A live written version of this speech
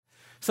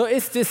So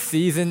it's this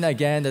season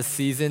again, the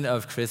season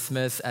of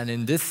Christmas, and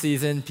in this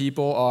season,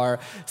 people are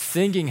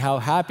singing how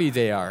happy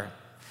they are.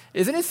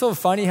 Isn't it so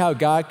funny how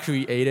God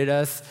created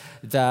us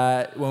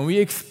that when we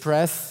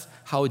express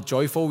how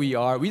joyful we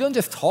are, we don't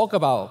just talk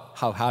about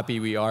how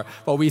happy we are,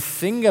 but we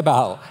sing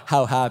about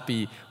how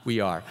happy we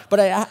are.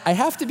 But I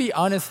have to be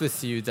honest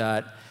with you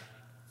that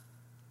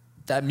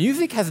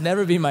music has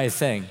never been my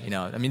thing.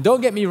 I mean,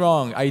 don't get me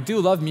wrong, I do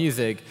love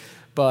music,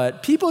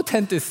 but people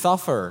tend to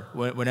suffer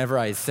whenever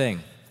I sing.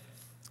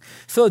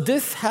 So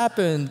this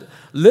happened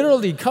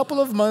literally a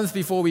couple of months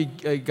before we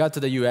got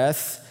to the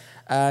U.S.,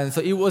 and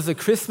so it was the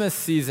Christmas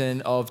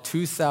season of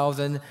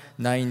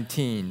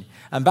 2019.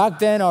 And back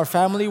then, our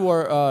family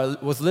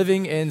was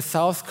living in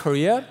South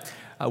Korea,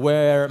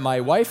 where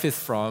my wife is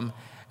from.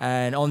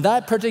 And on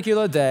that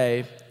particular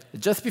day,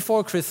 just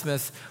before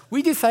Christmas,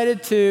 we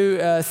decided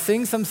to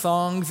sing some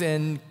songs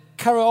in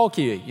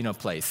karaoke,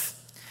 place.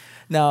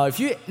 Now, if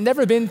you've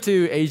never been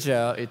to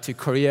Asia, to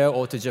Korea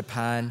or to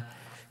Japan,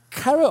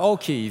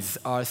 karaokes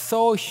are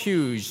so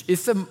huge.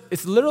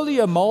 It's literally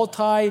a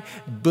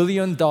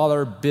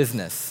multi-billion-dollar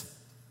business.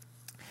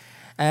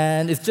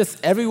 And it's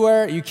just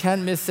everywhere. You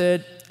can't miss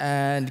it.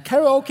 And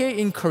karaoke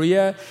in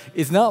Korea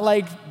is not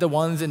like the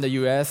ones in the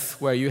US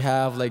where you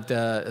have like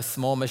the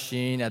small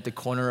machine at the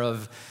corner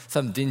of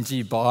some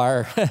dingy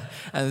bar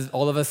and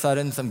all of a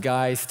sudden some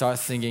guy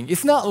starts singing.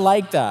 It's not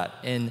like that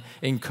in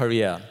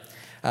Korea.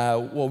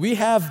 Well, we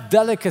have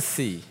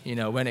delicacy,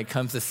 when it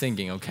comes to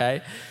singing,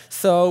 okay?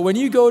 So when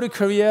you go to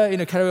Korea,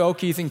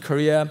 karaoke's in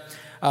Korea,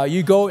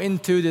 you go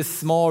into this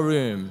small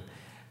room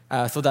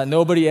so that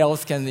nobody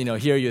else can,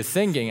 hear you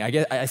singing.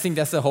 I think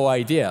that's the whole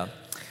idea.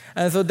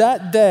 And so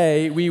that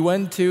day, we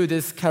went to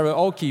this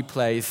karaoke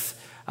place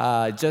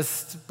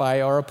just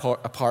by our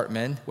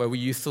apartment where we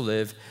used to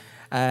live.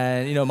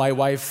 And, my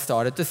wife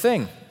started to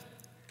sing.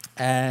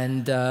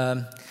 And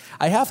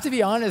I have to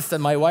be honest that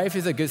my wife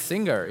is a good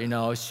singer.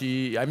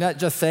 I'm not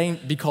just saying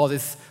because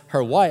it's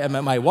her wife,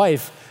 my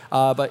wife,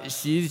 but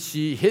she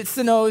hits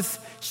the notes,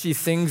 she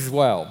sings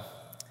well.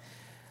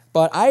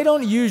 But I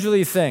don't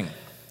usually sing.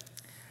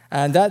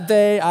 And that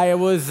day I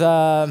was,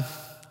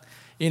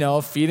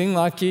 feeling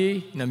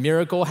lucky.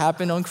 Miracle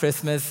happened on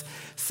Christmas.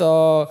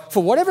 So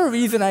for whatever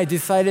reason, I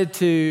decided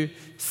to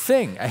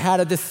sing. I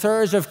had this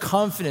surge of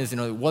confidence,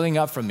 welling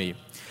up from me.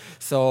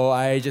 So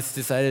I just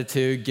decided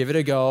to give it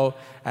a go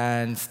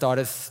and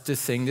started to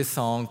sing this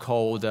song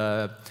called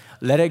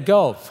Let It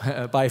Go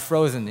by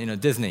Frozen,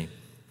 Disney.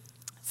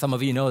 Some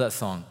of you know that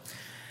song.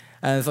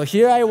 And so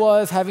here I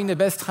was having the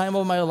best time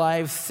of my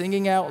life,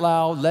 singing out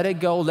loud, let it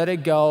go, let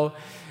it go.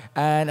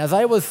 And as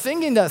I was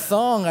singing that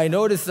song, I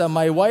noticed that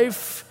my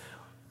wife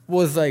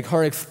was like,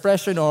 her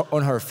expression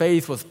on her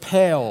face was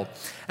pale.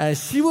 And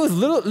she was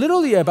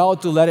literally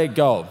about to let it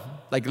go,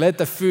 like let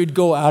the food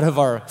go out of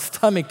our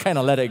stomach, kind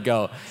of let it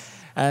go.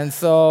 And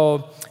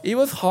so it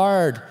was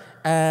hard,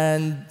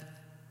 and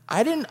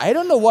I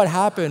don't know what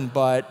happened,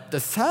 but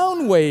the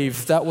sound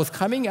waves that was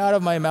coming out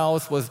of my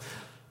mouth was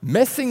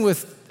messing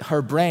with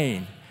her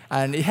brain,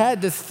 and it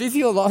had this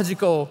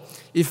physiological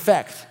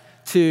effect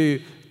to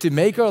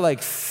make her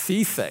like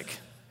seasick.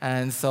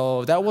 And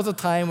so that was a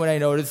time when I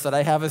noticed that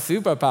I have a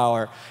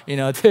superpower,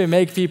 to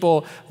make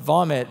people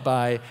vomit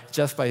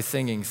just by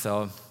singing.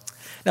 So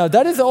now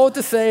that is all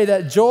to say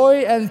that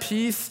joy and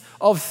peace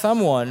of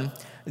someone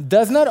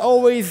does not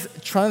always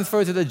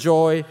transfer to the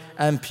joy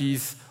and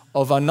peace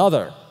of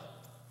another.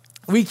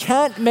 We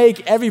can't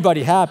make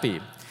everybody happy.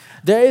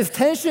 There is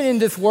tension in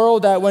this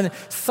world that when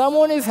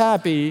someone is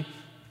happy,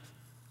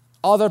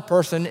 other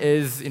person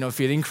is,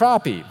 feeling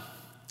crappy.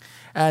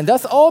 And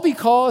that's all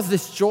because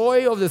this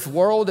joy of this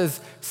world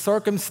is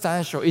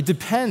circumstantial. It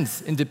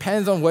depends. It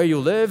depends on where you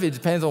live. It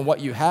depends on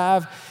what you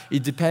have.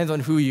 It depends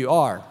on who you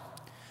are.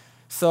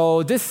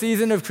 So this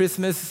season of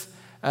Christmas,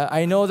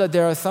 I know that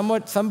there are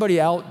somebody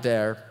out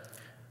there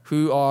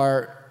who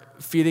are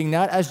feeling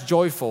not as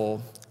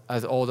joyful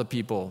as all the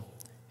people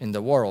in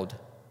the world.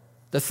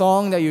 The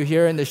song that you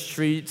hear in the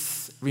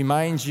streets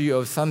reminds you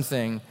of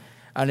something,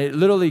 and it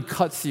literally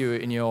cuts you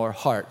in your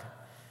heart.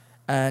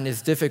 And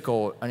it's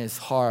difficult and it's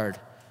hard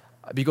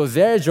because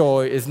their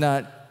joy is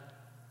not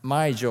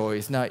my joy,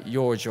 it's not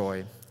your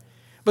joy.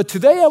 But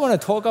today I want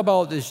to talk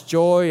about this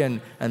joy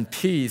and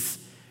peace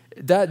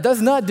that does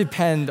not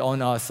depend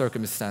on our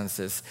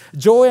circumstances.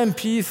 Joy and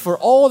peace for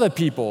all the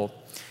people.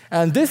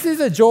 And this is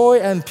the joy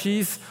and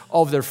peace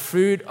of the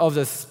fruit of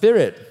the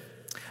Spirit.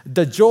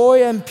 The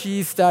joy and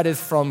peace that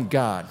is from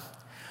God.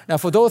 Now,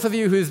 for those of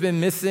you who's been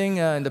missing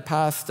in the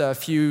past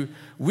few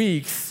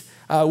weeks,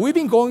 we've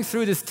been going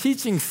through this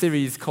teaching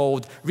series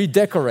called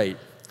Redecorate.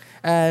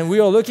 And we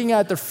are looking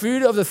at the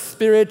fruit of the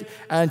Spirit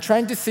and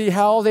trying to see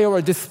how they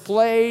were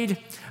displayed,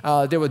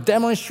 they were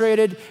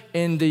demonstrated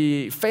in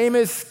the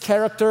famous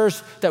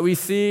characters that we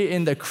see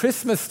in the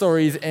Christmas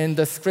stories in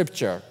the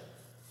Scripture.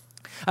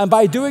 And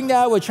by doing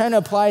that, we're trying to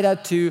apply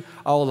that to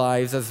our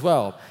lives as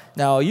well.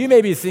 Now, you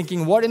may be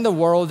thinking, what in the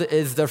world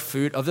is the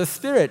fruit of the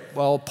Spirit?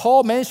 Well,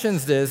 Paul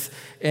mentions this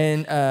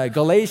in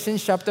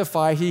Galatians chapter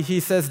 5. He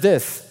says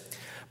this,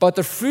 But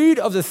the fruit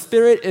of the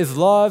Spirit is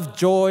love,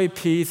 joy,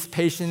 peace,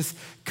 patience,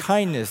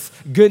 kindness,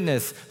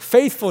 goodness,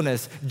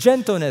 faithfulness,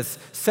 gentleness,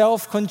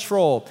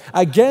 self-control.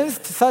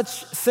 Against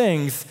such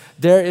things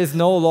there is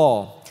no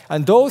law.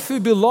 And those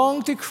who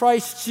belong to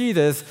Christ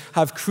Jesus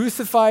have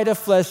crucified the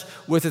flesh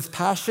with its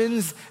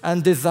passions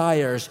and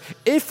desires.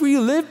 If we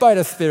live by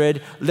the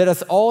Spirit, let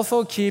us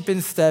also keep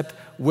in step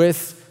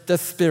with the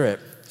Spirit.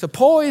 So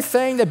Paul is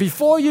saying that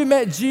before you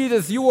met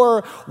Jesus, you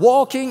were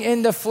walking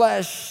in the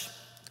flesh,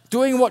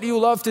 doing what you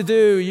love to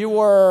do. You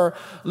were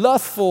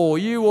lustful,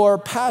 you were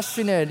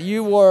passionate,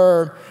 you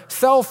were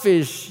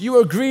selfish, you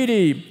were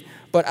greedy.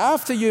 But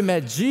after you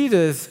met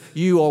Jesus,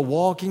 you are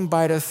walking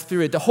by the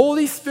Spirit. The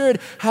Holy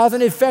Spirit has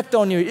an effect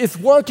on you. It's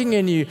working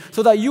in you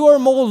so that you are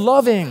more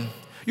loving,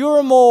 you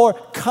are more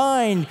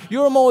kind,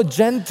 you are more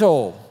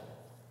gentle.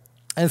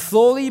 And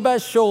slowly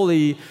but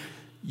surely,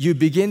 you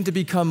begin to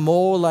become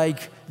more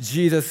like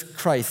Jesus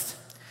Christ.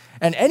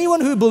 And anyone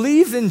who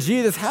believes in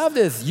Jesus have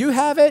this. You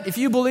have it. If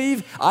you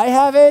believe, I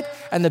have it.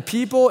 And the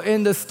people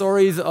in the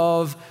stories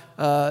of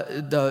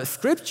the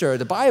Scripture,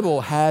 the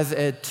Bible, has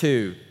it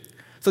too.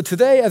 So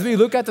today, as we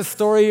look at the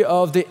story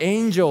of the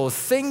angels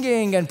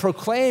singing and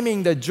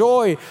proclaiming the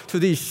joy to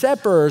these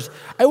shepherds,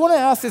 I want to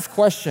ask this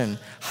question.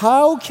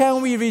 How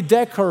can we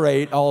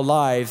redecorate our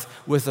lives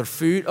with the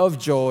fruit of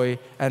joy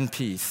and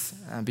peace?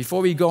 And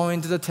before we go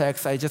into the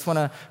text, I just want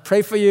to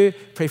pray for you,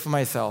 pray for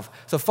myself.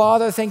 So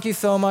Father, thank you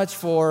so much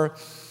for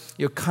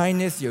your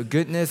kindness, your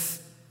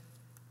goodness,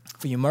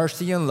 for your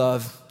mercy and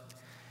love.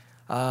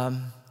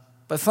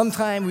 But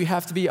sometimes we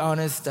have to be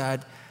honest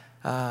that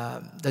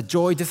the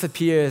joy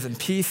disappears and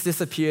peace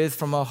disappears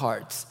from our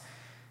hearts.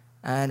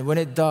 And when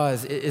it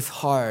does, it's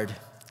hard.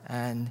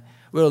 And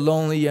we're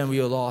lonely and we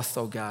are lost,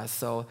 oh God.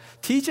 So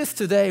teach us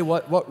today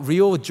what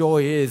real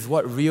joy is,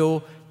 what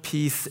real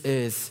peace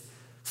is,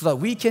 so that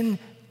we can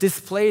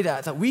display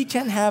that we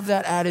can have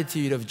that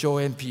attitude of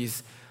joy and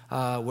peace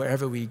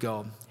wherever we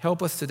go.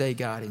 Help us today,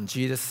 God. In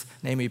Jesus'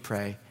 name we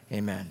pray.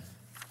 Amen.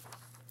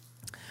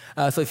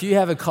 So if you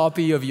have a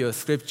copy of your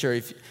scripture,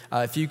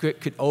 if you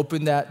could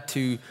open that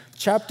to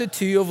chapter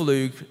 2 of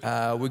Luke,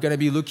 we're going to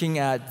be looking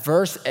at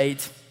verse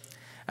 8,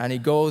 and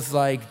it goes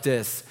like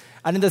this.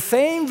 And in the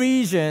same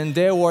region,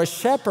 there were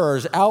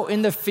shepherds out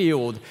in the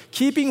field,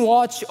 keeping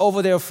watch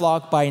over their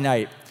flock by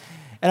night.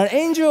 And an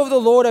angel of the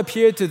Lord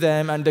appeared to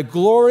them, and the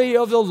glory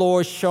of the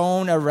Lord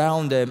shone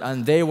around them,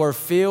 and they were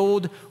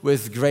filled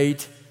with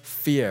great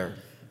fear.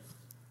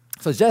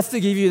 So just to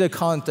give you the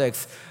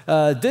context,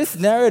 this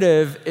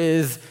narrative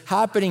is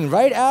happening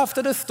right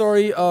after the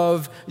story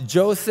of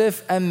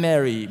Joseph and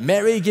Mary.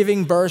 Mary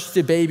giving birth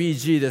to baby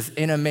Jesus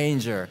in a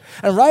manger.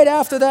 And right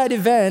after that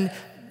event,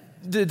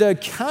 the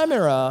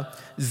camera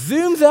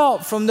zooms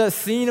out from the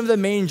scene of the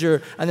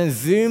manger and then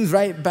zooms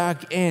right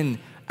back in,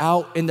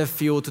 out in the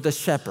field to the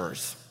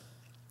shepherds.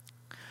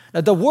 Now,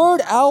 the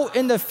word out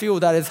in the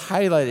field that is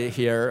highlighted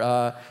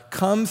here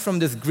comes from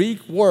this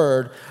Greek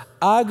word,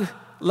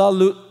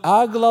 aglaluntes.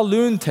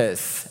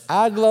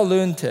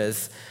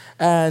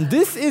 And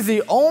this is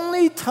the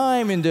only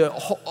time in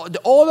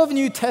all of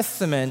New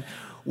Testament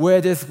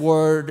where this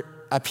word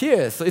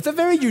appears. So it's a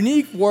very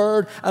unique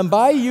word, and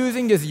by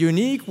using this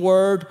unique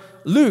word,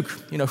 Luke,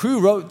 who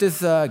wrote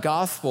this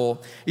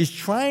gospel, is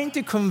trying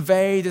to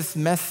convey this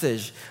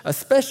message, a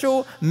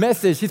special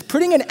message. He's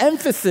putting an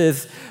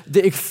emphasis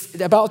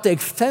about the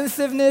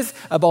extensiveness,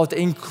 about the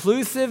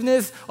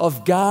inclusiveness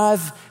of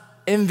God's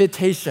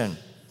invitation.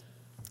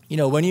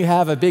 When you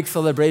have a big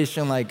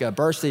celebration like a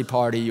birthday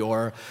party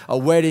or a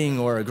wedding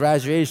or a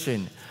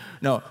graduation,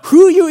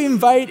 who you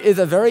invite is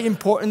a very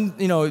important,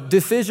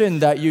 decision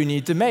that you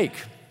need to make.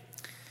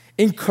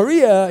 In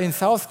Korea, in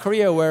South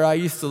Korea, where I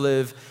used to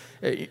live,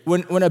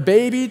 when a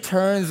baby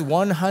turns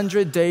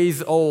 100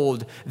 days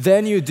old,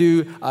 then you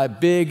do a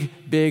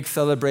big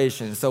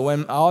celebration. So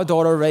when our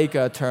daughter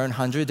Reika turned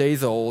 100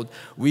 days old,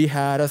 we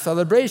had a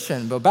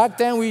celebration. But back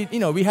then,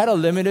 we had a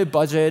limited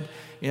budget.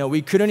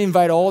 We couldn't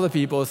invite all the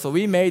people, so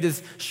we made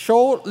this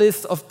short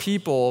list of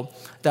people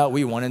that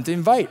we wanted to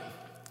invite.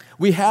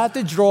 We had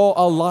to draw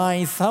a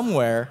line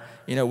somewhere,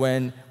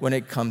 when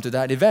it come to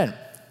that event.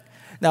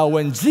 Now,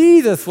 when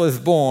Jesus was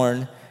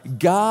born,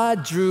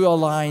 God drew a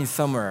line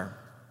somewhere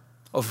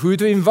of who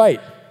to invite.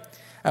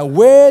 And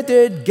where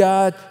did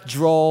God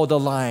draw the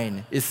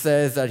line? It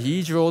says that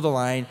he drew the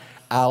line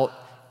out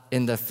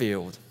in the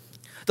field.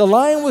 The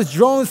line was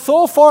drawn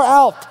so far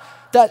out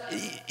that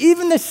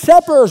even the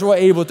shepherds were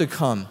able to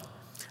come.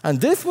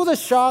 And this was a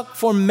shock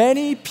for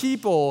many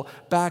people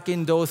back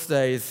in those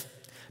days.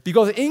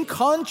 Because in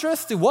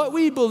contrast to what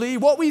we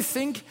believe, what we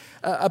think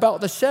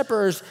about the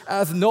shepherds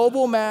as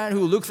nobleman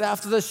who looks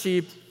after the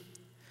sheep,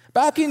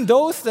 back in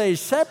those days,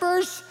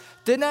 shepherds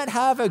did not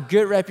have a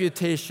good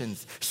reputation.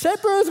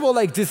 Shepherds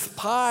were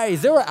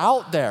despised. They were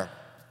out there.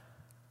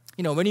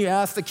 When you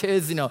ask the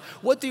kids,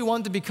 what do you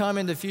want to become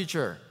in the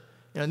future?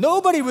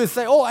 Nobody would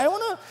say, I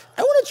want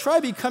to try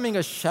becoming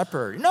a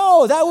shepherd.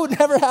 No, that would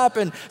never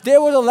happen. They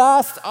were the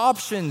last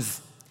options.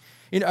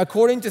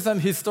 According to some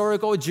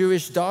historical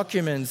Jewish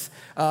documents,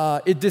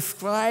 it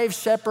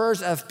describes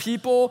shepherds as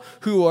people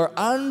who are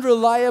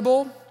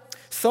unreliable,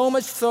 so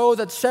much so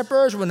that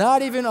shepherds were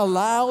not even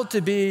allowed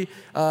to be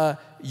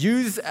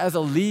used as a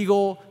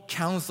legal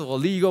counsel, a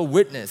legal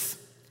witness.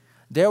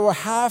 They were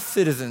half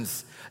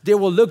citizens. They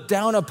were looked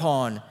down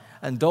upon,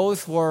 and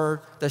those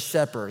were the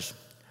shepherds.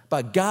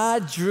 But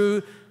God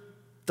drew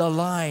the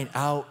line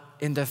out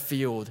in the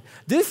field.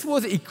 This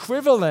was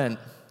equivalent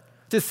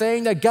to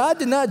saying that God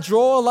did not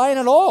draw a line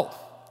at all.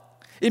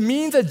 It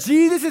means that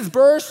Jesus'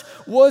 birth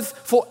was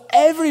for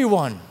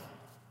everyone.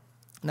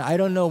 Now, I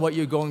don't know what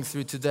you're going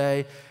through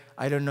today.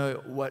 I don't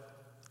know what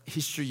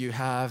history you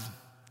have.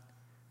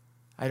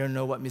 I don't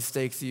know what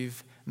mistakes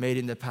you've made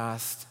in the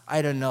past.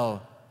 I don't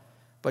know.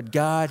 But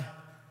God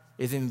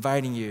is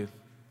inviting you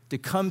to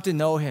come to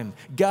know Him.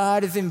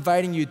 God is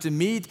inviting you to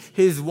meet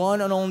His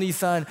one and only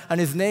Son, and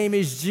His name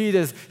is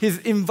Jesus. He's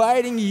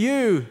inviting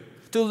you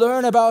to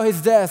learn about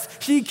His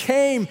death. He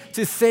came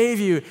to save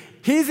you.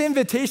 His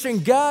invitation,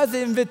 God's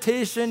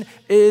invitation,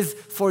 is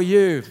for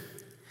you.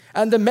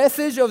 And the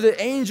message of the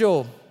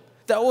angel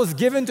that was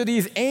given to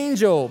these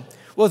angels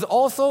was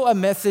also a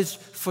message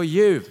for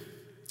you,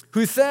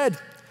 who said,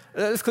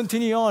 let's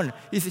continue on.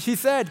 He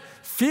said,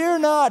 "Fear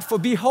not, for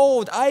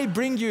behold, I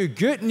bring you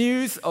good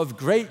news of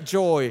great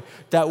joy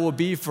that will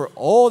be for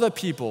all the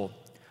people.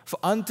 For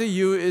unto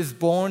you is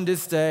born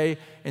this day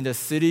in the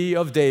city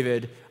of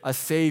David a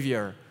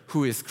Savior,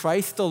 who is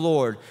Christ the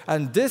Lord.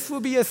 And this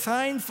will be a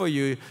sign for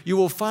you. You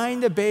will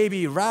find a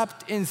baby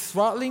wrapped in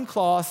swaddling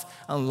cloths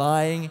and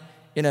lying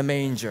in a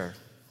manger."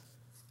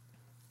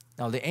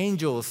 Now the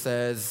angel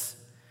says,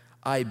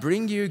 "I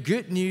bring you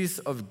good news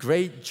of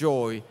great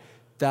joy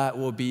that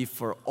will be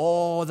for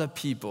all the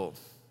people."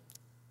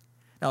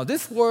 Now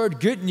this word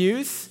good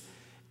news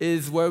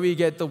is where we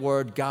get the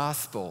word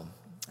gospel.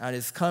 And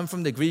it's come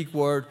from the Greek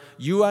word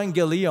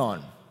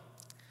euangelion.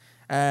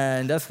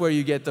 And that's where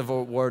you get the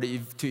word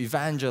to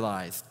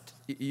evangelize,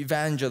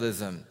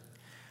 evangelism.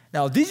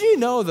 Now, did you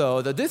know,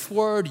 though, that this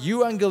word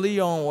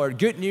euangelion, or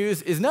good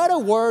news, is not a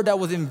word that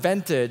was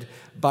invented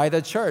by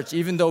the church,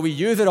 even though we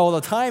use it all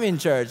the time in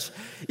church?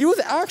 It was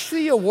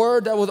actually a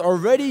word that was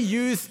already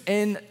used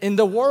in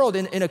the world,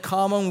 in a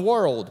common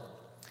world.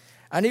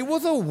 And it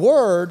was a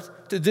word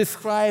to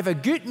describe a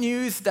good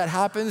news that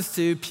happens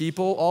to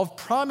people of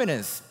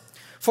prominence.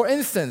 For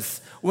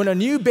instance, when a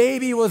new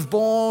baby was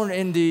born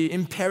in the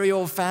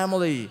imperial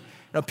family,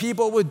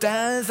 people would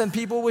dance and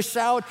people would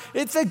shout,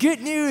 "It's a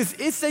good news,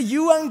 it's a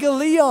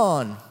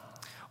euangelion."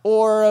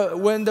 Or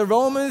when the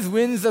Romans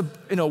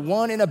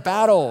won in a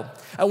battle,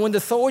 and when the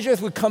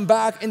soldiers would come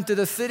back into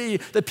the city,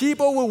 the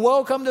people would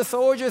welcome the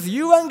soldiers,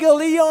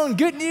 "Euangelion,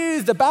 good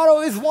news, the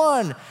battle is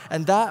won."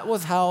 And that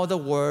was how the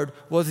word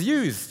was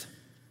used.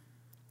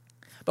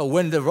 But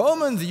when the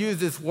Romans used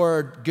this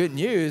word, good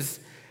news,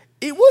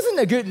 it wasn't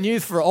a good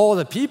news for all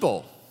the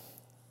people.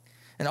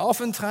 And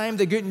oftentimes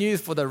the good news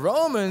for the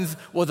Romans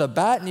was a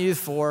bad news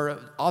for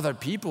other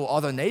people,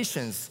 other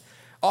nations.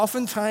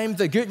 Oftentimes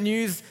the good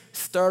news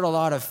stirred a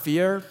lot of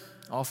fear.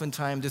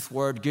 Oftentimes this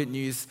word good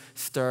news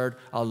stirred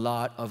a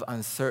lot of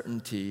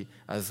uncertainty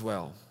as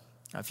well.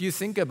 Now, if you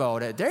think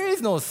about it, there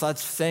is no such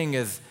thing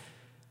as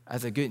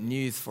a good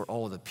news for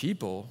all the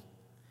people.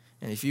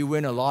 And if you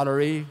win a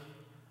lottery,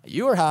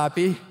 you are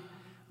happy,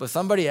 but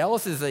somebody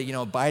else is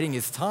biting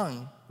his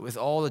tongue with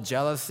all the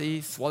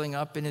jealousy swelling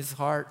up in his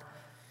heart.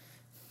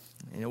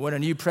 When a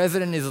new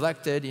president is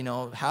elected,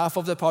 half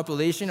of the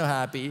population are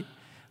happy,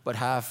 but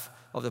half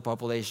of the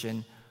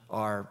population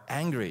are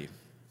angry.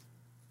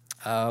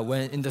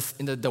 When in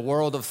the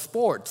world of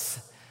sports,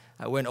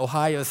 when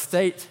Ohio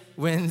State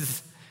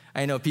wins,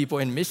 I know people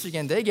in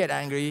Michigan, they get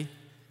angry.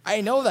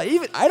 I know that.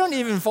 I don't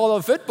even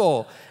follow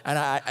football, and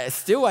I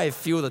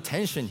feel the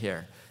tension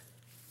here.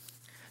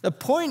 The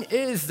point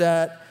is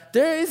that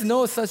there is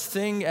no such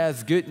thing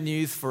as good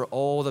news for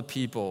all the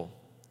people,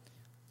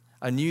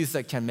 a news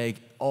that can make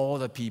all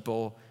the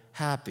people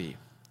happy,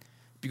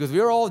 because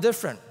we're all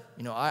different.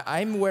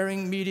 I'm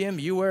wearing medium,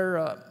 you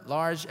wear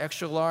large,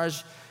 extra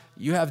large.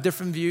 You have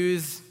different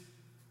views,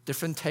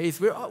 different tastes.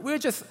 We're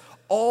just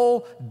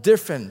all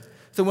different.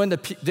 So when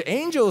the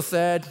angel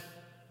said,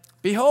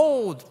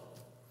 "Behold,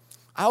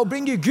 I'll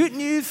bring you good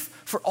news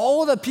for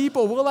all the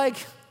people," we're like,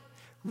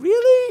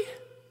 really?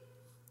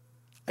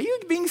 Are you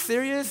being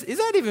serious? Is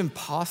that even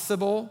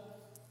possible?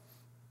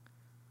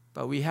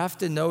 But we have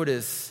to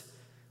notice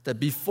that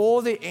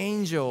before the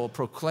angel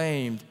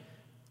proclaimed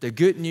the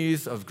good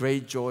news of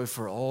great joy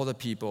for all the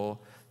people,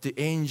 the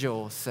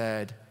angel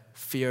said,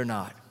 "Fear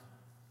not."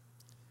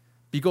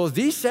 Because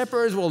these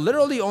shepherds were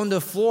literally on the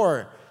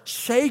floor,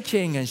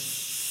 shaking and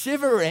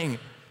shivering.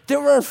 They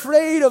were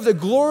afraid of the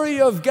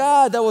glory of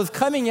God that was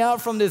coming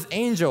out from this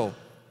angel.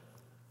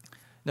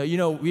 Now,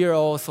 we are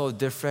all so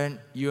different,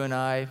 you and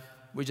I.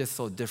 We're just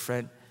so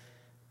different.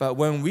 But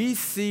when we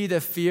see the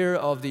fear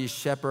of these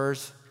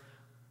shepherds,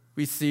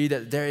 we see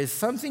that there is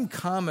something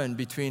common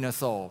between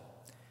us all,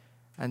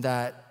 and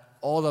that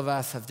all of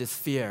us have this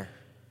fear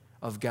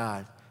of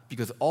God,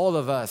 because all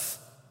of us,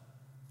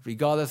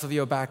 regardless of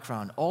your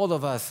background, all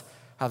of us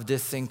have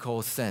this thing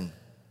called sin.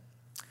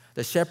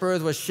 The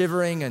shepherds were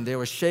shivering and they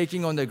were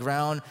shaking on the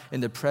ground in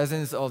the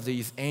presence of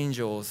these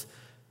angels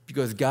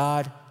because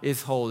God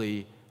is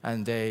holy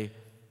and they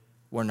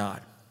were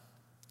not.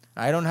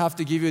 I don't have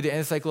to give you the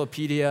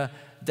encyclopedia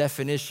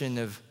definition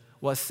of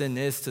what sin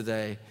is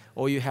today.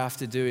 All you have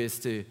to do is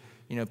to,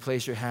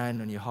 place your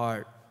hand on your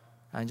heart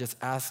and just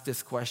ask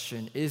this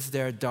question: is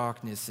there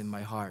darkness in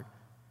my heart?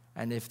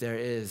 And if there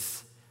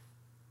is,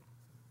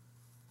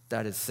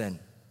 that is sin.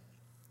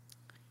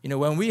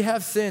 When we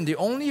have sin, the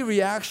only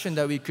reaction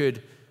that we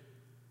could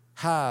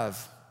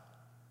have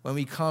when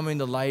we come in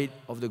the light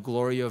of the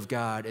glory of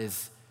God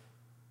is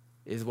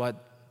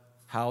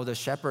how the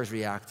shepherds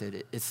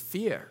reacted. It's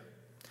fear.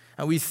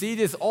 And we see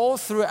this all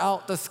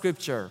throughout the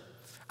scripture.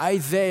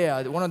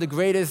 Isaiah, one of the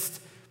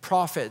greatest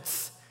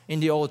prophets in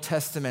the Old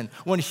Testament,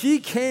 when he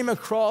came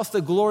across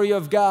the glory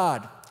of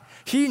God,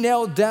 he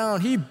knelt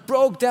down, he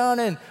broke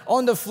down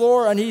on the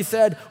floor and he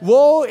said,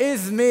 "Woe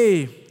is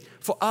me,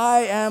 for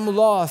I am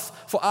lost,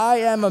 for I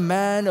am a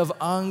man of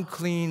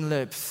unclean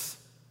lips."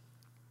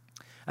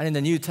 And in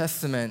the New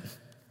Testament,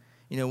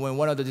 when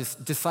one of the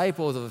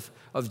disciples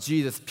of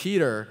Jesus,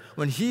 Peter,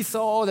 when he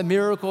saw the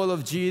miracle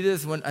of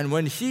Jesus,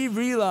 when he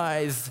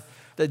realized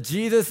that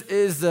Jesus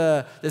is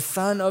the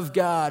Son of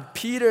God,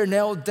 Peter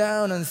knelt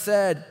down and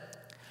said,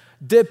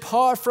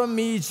 "Depart from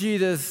me,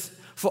 Jesus,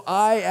 for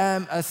I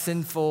am a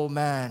sinful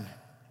man."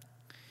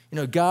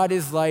 God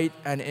is light,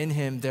 and in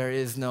him there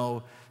is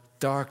no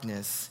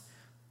darkness.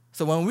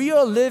 So when we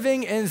are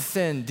living in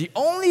sin, the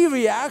only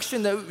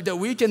reaction that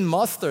we can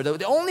muster,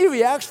 the only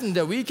reaction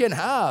that we can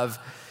have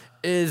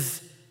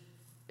is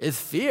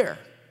fear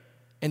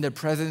in the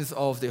presence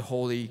of the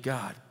holy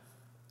God.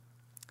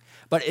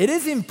 But it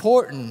is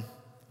important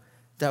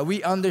that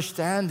we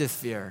understand this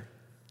fear,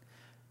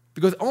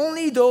 because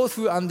only those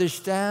who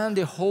understand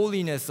the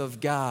holiness of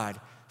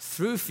God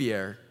through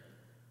fear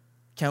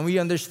can we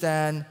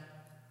understand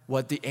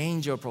what the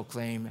angel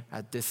proclaimed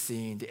at this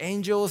scene. The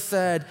angel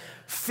said,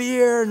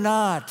 "Fear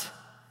not,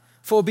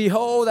 for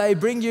behold, I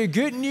bring you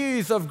good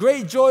news of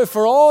great joy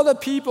for all the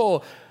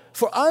people.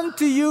 For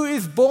unto you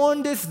is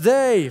born this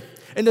day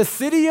in the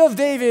city of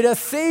David a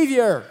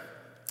Savior,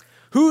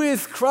 who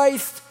is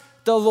Christ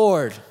the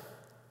Lord."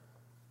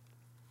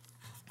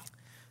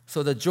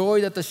 So the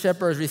joy that the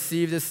shepherds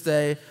received this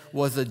day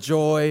was the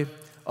joy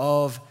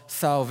of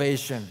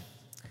salvation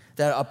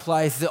that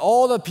applies to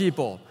all the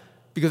people,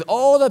 because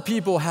all the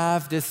people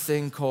have this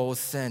thing called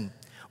sin.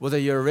 Whether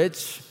you're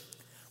rich,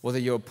 whether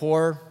you're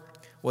poor,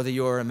 whether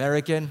you're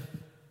American,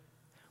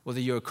 whether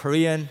you're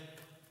Korean,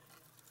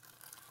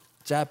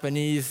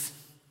 Japanese,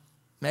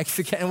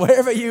 Mexican,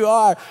 wherever you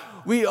are,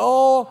 we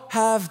all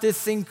have this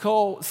thing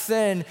called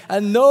sin,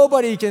 and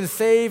nobody can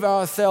save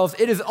ourselves.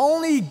 It is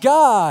only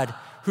God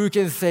who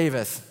can save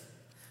us.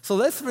 So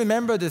let's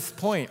remember this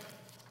point,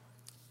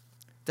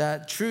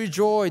 that true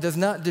joy does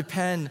not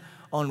depend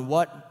on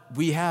what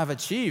we have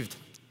achieved,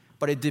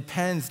 but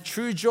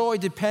true joy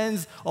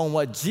depends on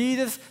what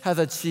Jesus has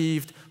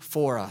achieved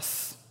for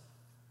us.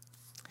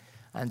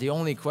 And the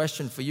only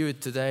question for you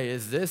today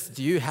is this: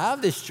 do you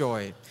have this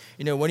joy?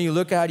 When you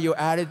look at your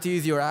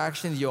attitudes, your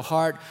actions, your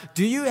heart,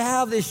 do you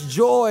have this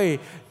joy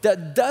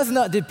that does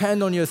not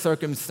depend on your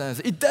circumstance?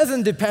 It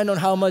doesn't depend on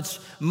how much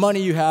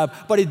money you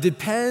have, but it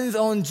depends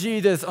on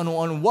Jesus,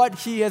 on what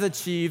he has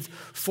achieved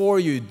for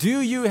you.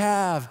 Do you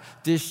have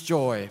this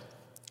joy?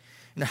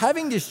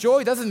 Having this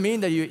joy doesn't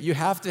mean that you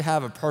have to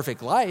have a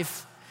perfect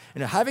life.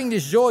 Having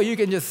this joy, you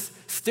can just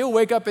still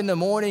wake up in the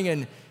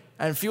morning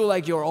and feel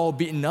like you're all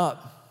beaten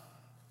up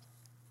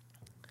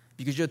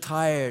because you're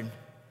tired,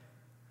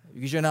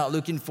 because you're not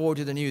looking forward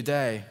to the new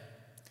day.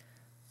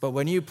 But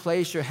when you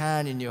place your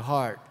hand in your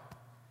heart,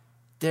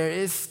 there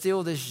is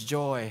still this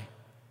joy,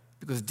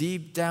 because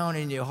deep down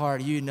in your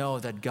heart, you know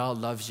that God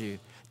loves you.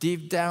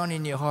 Deep down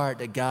in your heart,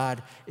 that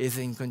God is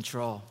in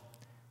control.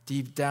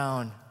 Deep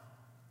down,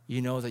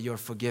 you know that you're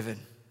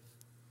forgiven.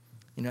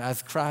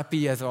 As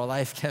crappy as our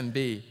life can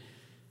be,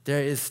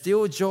 there is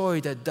still joy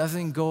that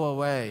doesn't go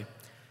away,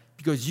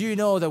 because you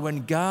know that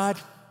when God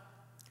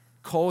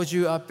calls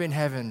you up in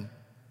heaven,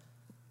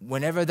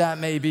 whenever that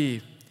may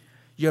be,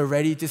 you're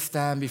ready to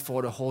stand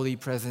before the holy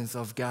presence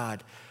of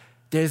God.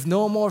 There's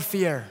no more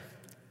fear.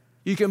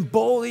 You can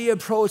boldly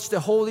approach the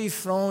holy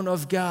throne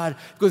of God,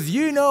 because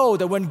you know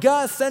that when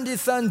God sent his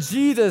son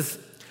Jesus,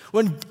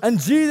 and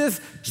Jesus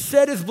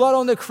shed his blood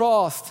on the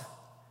cross,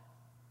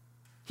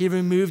 he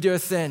removed your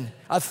sin.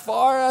 As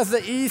far as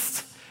the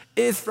east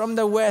is from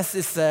the west,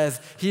 it says,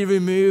 he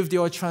removed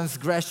your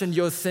transgression,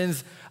 your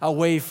sins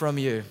away from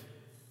you.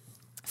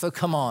 So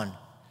come on,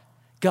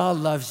 God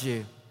loves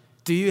you.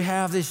 Do you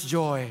have this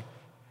joy?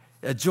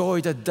 A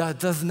joy that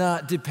does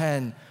not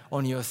depend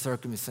on your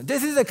circumstance.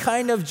 This is the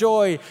kind of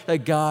joy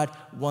that God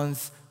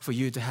wants for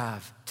you to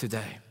have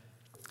today.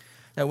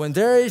 Now, when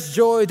there is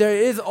joy, there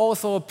is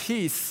also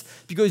peace,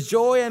 because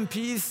joy and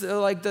peace are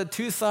like the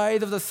two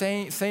sides of the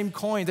same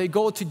coin. They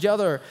go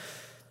together.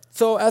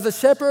 So as the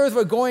shepherds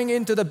were going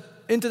into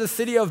the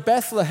city of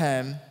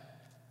Bethlehem,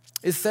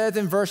 it says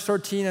in verse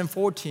 13 and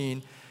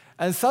 14,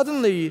 And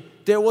suddenly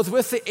there was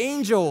with the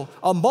angel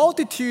a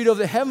multitude of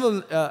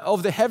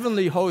the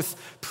heavenly hosts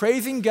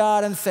praising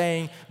God and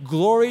saying,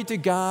 "Glory to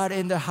God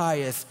in the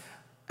highest,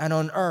 and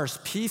on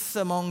earth peace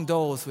among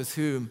those with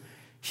whom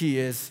he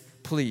is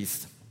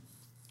pleased."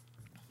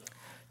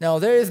 Now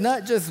there is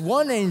not just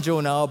one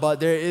angel now, but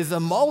there is a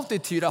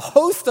multitude, a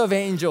host of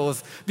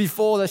angels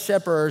before the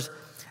shepherds,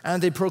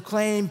 and they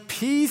proclaim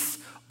peace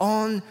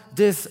on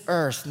this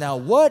earth. Now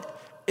what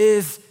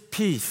is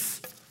peace?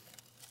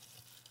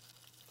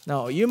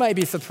 Now, you might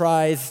be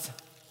surprised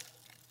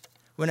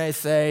when I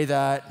say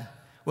that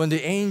when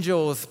the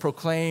angels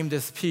proclaimed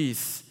this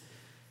peace,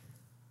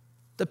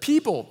 the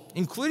people,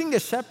 including the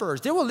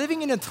shepherds, they were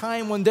living in a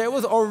time when there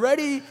was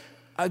already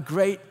a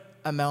great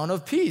amount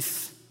of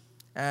peace.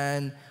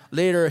 And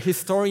later,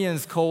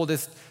 historians call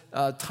this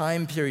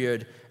time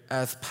period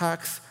as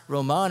Pax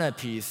Romana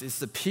peace. It's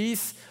the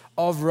peace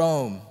of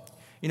Rome.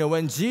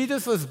 When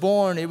Jesus was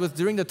born, it was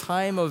during the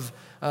time of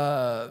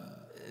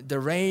the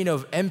reign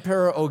of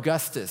Emperor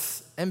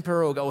Augustus,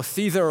 or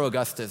Caesar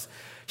Augustus.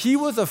 He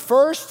was the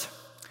first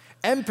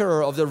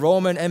emperor of the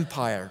Roman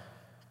Empire.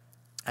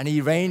 And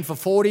he reigned for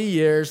 40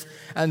 years.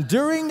 And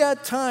during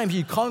that time,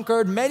 he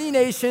conquered many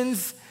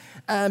nations.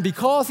 And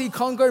because he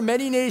conquered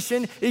many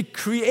nations, it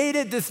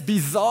created this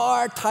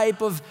bizarre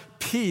type of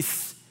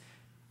peace.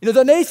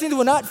 The nations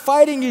were not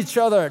fighting each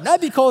other,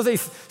 not because they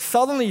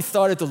suddenly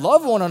started to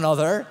love one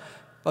another,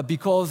 but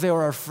because they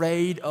were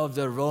afraid of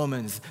the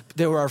Romans.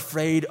 They were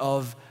afraid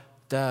of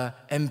the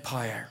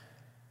empire.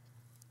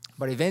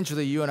 But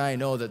eventually, you and I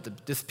know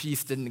that this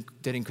peace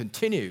didn't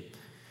continue.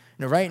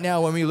 Right now,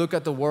 when we look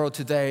at the world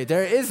today,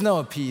 there is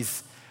no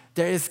peace.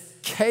 There is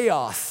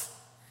chaos.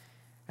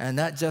 And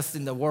not just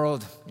in the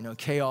world,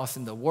 chaos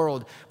in the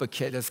world, but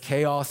there's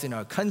chaos in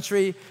our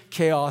country,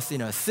 chaos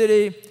in our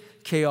city,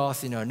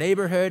 chaos in our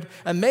neighborhood.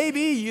 And maybe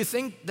you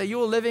think that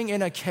you're living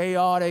in a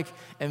chaotic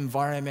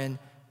environment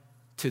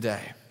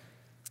today.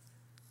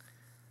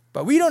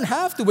 But we don't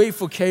have to wait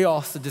for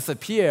chaos to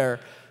disappear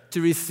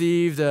to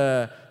receive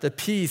the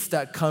peace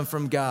that comes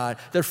from God,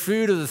 the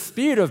fruit of the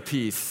Spirit of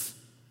peace.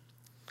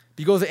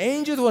 Because the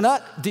angels were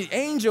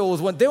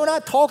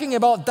not talking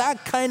about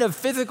that kind of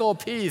physical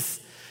peace.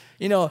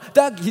 They were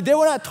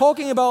not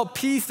talking about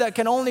peace that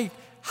can only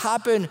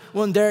happen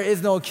when there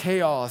is no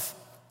chaos.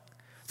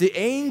 The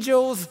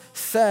angels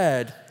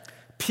said,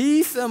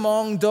 "Peace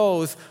among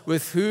those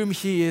with whom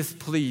he is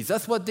pleased."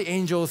 That's what the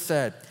angels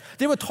said.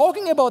 They were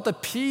talking about the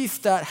peace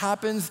that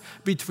happens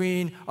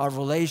between our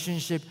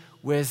relationship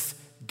with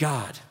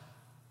God.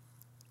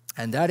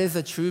 And that is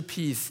a true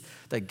peace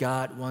that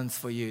God wants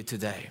for you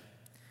today.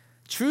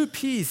 True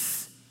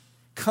peace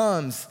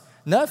comes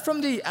not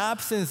from the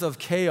absence of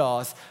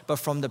chaos, but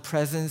from the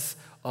presence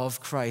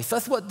of Christ.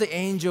 That's what the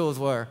angels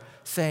were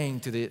saying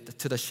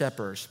to the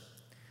shepherds.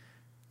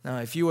 Now,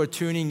 if you were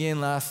tuning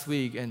in last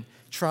week, and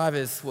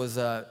Travis was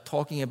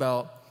talking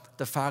about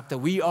the fact that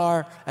we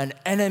are an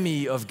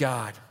enemy of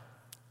God.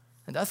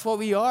 And that's what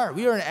we are.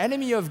 We are an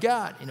enemy of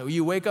God.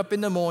 You wake up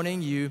in the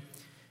morning, you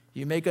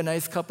make a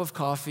nice cup of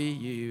coffee,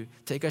 you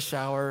take a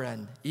shower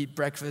and eat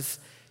breakfast,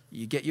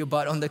 you get your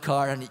butt on the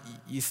car and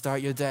you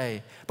start your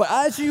day. But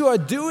as you are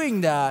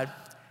doing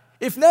that,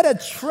 if not a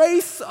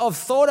trace of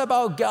thought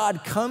about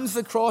God comes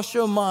across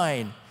your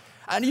mind,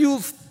 and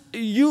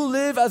you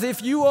live as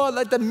if you are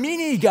like the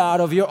mini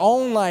God of your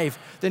own life,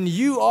 then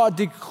you are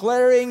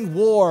declaring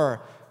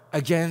war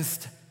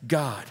against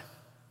God.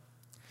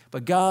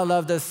 But God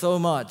loved us so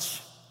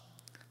much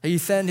that he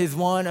sent his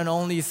one and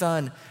only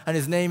Son, and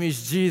his name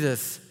is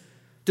Jesus,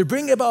 to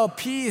bring about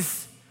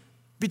peace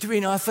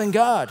between us and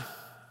God.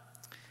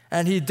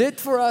 And he did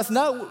for us,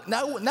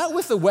 not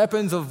with the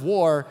weapons of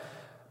war,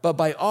 but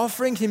by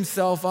offering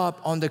himself up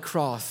on the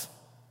cross.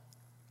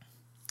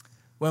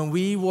 When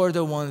we were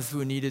the ones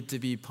who needed to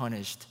be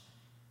punished,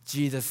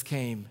 Jesus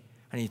came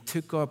and he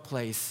took our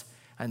place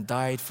and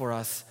died for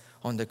us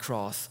on the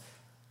cross.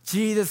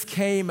 Jesus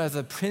came as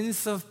a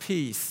Prince of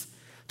Peace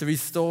to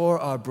restore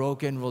our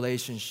broken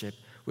relationship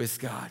with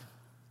God.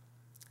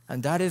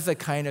 And that is the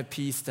kind of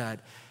peace that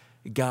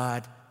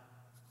God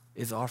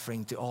is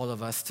offering to all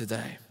of us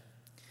today.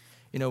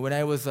 When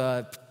I was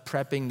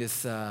prepping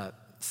this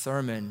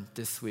sermon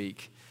this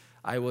week,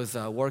 I was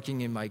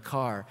working in my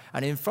car,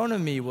 and in front of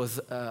me was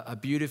a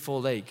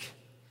beautiful lake.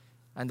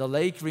 And the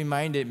lake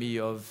reminded me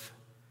of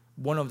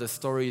one of the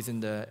stories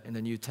in the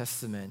New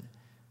Testament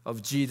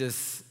of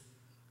Jesus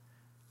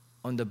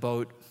on the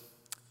boat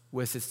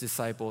with his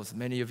disciples.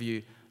 Many of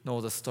you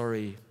know the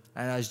story.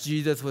 And as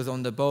Jesus was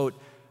on the boat,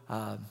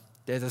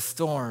 there's a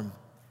storm,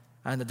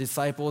 and the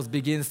disciples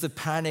begins to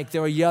panic. They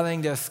were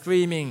yelling, they're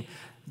screaming,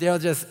 they're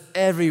just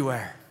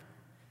everywhere.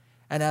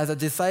 And as the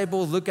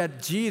disciples look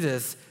at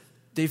Jesus,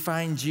 they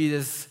find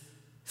Jesus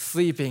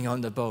sleeping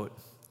on the boat.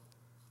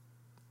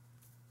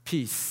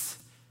 Peace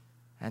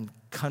and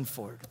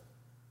comfort,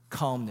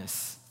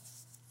 calmness.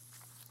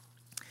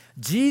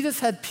 Jesus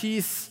had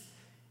peace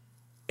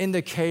in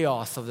the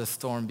chaos of the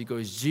storm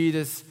because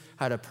Jesus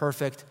had a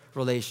perfect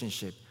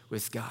relationship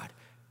with God.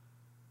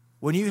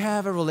 When you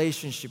have a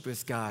relationship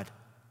with God,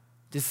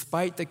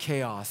 Despite the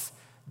chaos,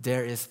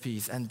 there is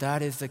peace. And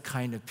that is the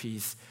kind of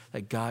peace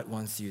that God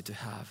wants you to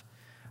have.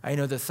 I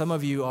know that some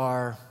of you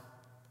are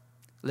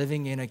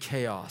living in a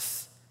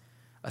chaos,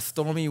 a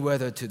stormy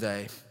weather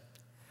today.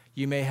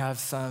 You may have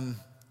some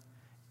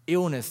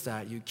illness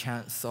that you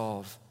can't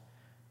solve.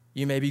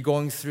 You may be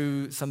going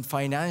through some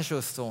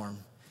financial storm,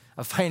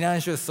 a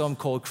financial storm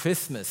called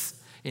Christmas.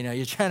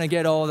 You're trying to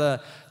get all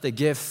the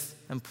gifts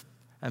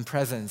and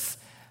presents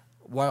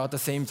while at the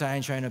same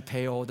time trying to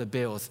pay all the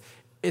bills.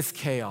 It's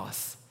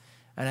chaos.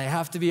 And I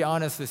have to be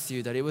honest with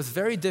you that it was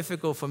very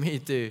difficult for me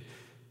to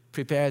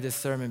prepare this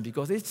sermon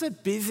because it's a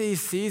busy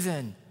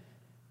season.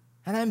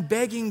 And I'm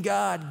begging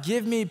God,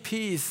 give me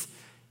peace.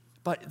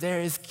 But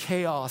there is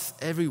chaos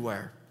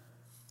everywhere.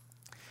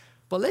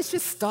 But let's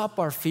just stop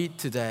our feet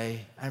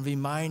today and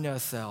remind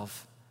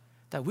ourselves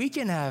that we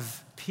can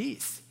have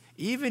peace,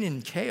 even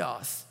in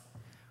chaos.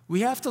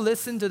 We have to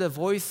listen to the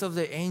voice of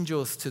the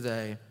angels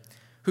today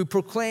who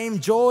proclaim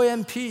joy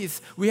and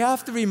peace. We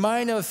have to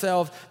remind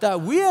ourselves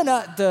that we are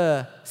not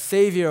the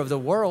Savior of the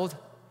world.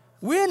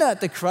 We're not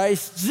the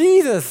Christ.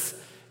 Jesus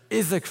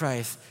is the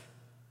Christ.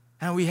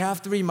 And we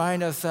have to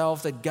remind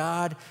ourselves that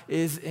God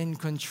is in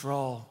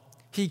control.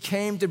 He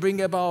came to bring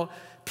about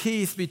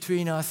peace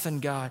between us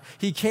and God.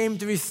 He came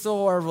to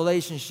restore a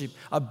relationship,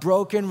 a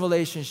broken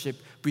relationship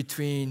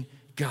between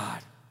God.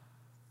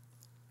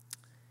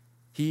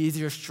 He is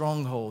your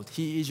stronghold.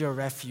 He is your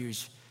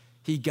refuge.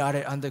 He got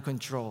it under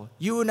control.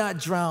 You will not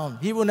drown.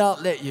 He will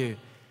not let you.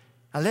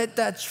 And let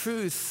that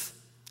truth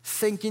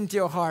sink into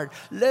your heart.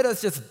 Let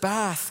us just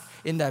bask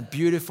in that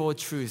beautiful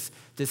truth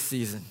this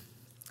season.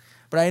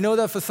 But I know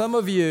that for some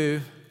of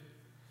you,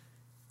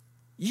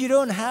 you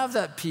don't have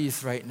that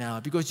peace right now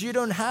because you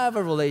don't have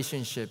a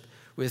relationship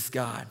with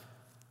God.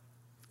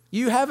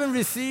 You haven't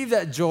received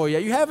that joy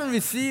yet. You haven't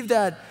received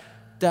that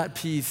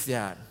peace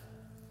yet.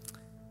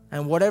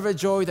 And whatever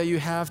joy that you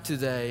have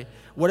today,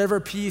 whatever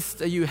peace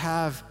that you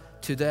have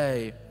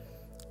today,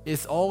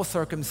 is all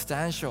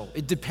circumstantial.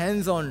 It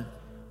depends on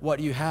what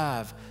you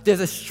have. There's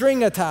a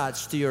string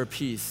attached to your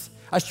peace.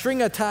 A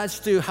string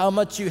attached to how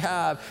much you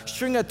have,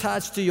 string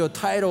attached to your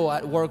title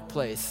at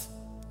workplace.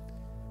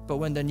 But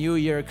when the new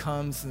year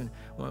comes,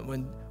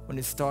 when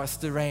it starts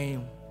to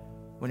rain,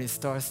 when it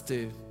starts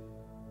to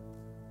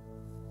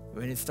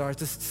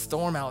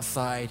storm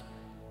outside,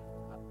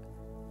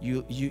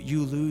 you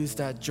lose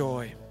that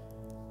joy.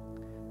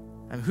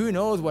 And who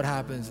knows what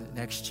happens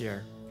next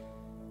year?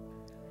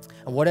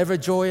 And whatever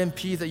joy and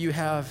peace that you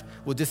have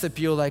will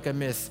disappear like a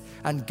mist.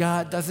 And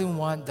God doesn't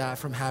want that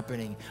from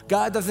happening.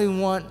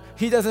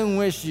 He doesn't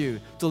wish you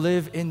to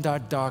live in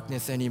that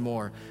darkness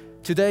anymore.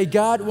 Today,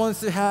 God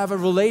wants to have a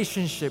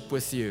relationship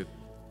with you.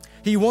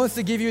 He wants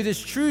to give you this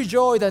true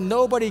joy that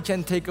nobody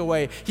can take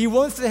away. He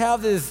wants to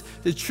have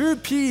the true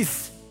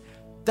peace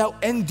that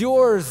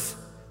endures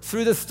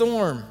through the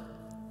storm.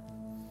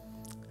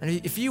 And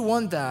if you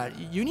want that,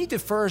 you need to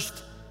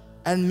first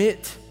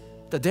admit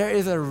that there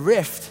is a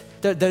rift,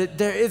 that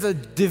there is a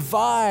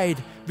divide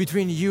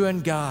between you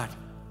and God.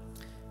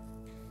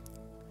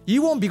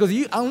 You won't,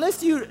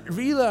 unless you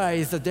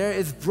realize that there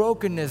is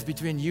brokenness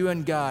between you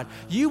and God,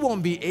 you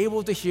won't be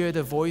able to hear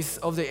the voice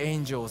of the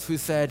angels who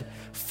said,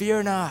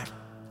 "Fear not."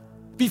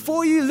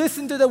 Before you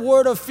listen to the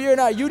word of fear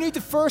not, you need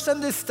to first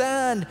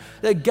understand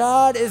that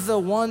God is the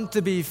one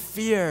to be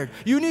feared.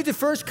 You need to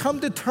first come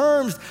to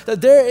terms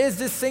that there is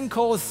this thing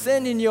called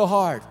sin in your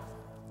heart.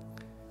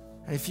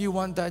 And if you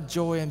want that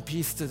joy and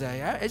peace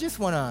today, I just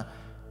want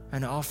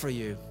to offer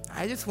you,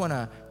 I just want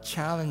to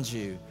challenge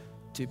you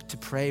to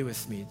pray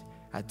with me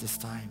at this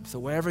time. So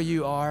wherever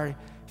you are,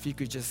 if you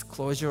could just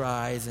close your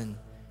eyes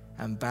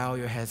and bow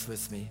your heads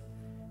with me.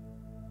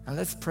 And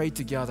let's pray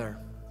together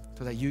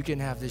so that you can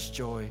have this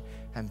joy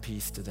and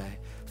peace today.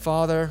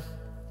 Father,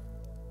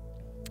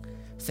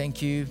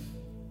 thank you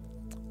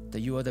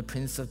that you are the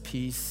Prince of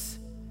Peace.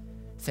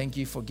 Thank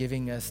you for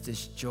giving us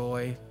this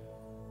joy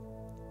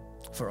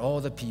for all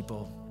the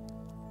people.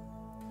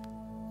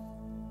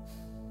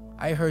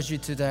 I heard you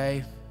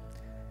today,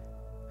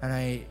 and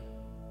I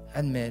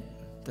admit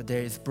that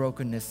there is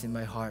brokenness in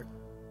my heart.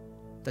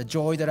 The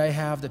joy that I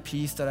have, the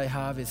peace that I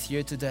have is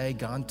here today,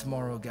 gone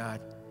tomorrow,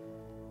 God.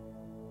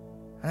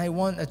 And I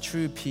want a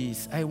true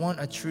peace. I want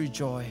a true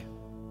joy.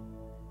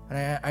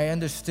 And I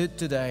understood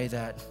today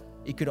that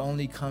it could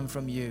only come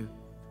from you,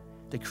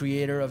 the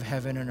creator of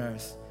heaven and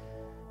earth.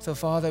 So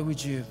Father,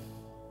 would you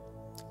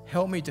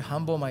help me to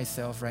humble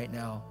myself right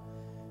now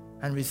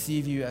and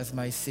receive you as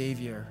my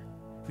Savior,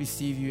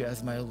 receive you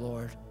as my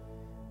Lord.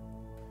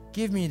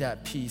 Give me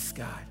that peace,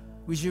 God.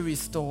 Would you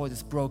restore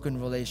this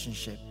broken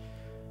relationship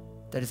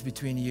that is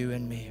between you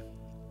and me?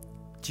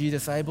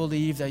 Jesus, I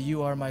believe that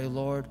you are my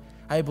Lord.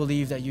 I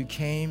believe that you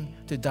came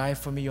to die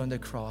for me on the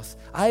cross.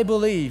 I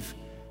believe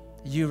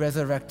you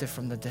resurrected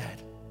from the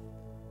dead.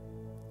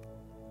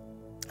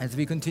 As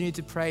we continue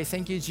to pray,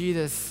 thank you,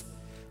 Jesus.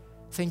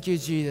 Thank you,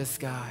 Jesus,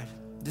 God.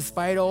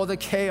 Despite all the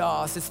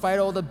chaos, despite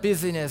all the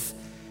busyness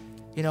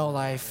in our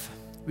life,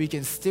 we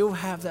can still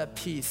have that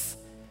peace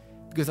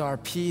because our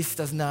peace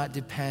does not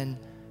depend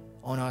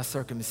on our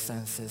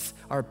circumstances.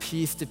 Our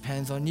peace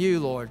depends on you,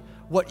 Lord.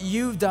 What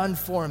you've done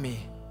for me.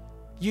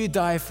 You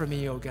died for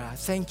me, oh God.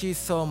 Thank you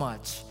so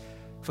much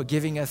for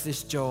giving us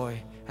this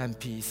joy and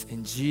peace.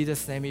 In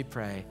Jesus' name we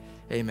pray.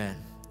 Amen.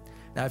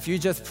 Now, if you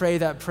just pray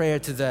that prayer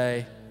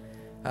today,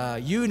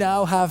 you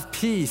now have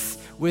peace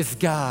with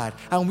God.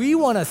 And we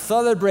want to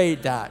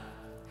celebrate that.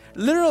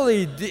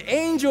 Literally, the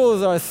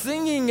angels are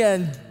singing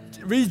and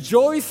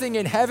rejoicing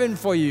in heaven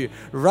for you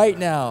right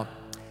now.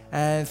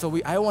 And so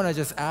I want to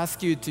just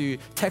ask you to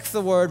text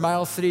the word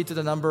Miles City to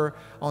the number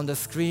on the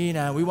screen.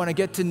 And we want to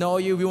get to know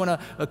you. We want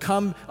to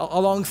come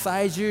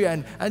alongside you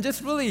and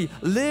just really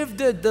live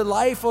the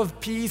life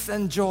of peace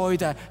and joy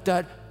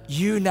that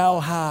you now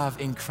have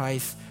in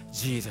Christ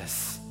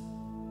Jesus.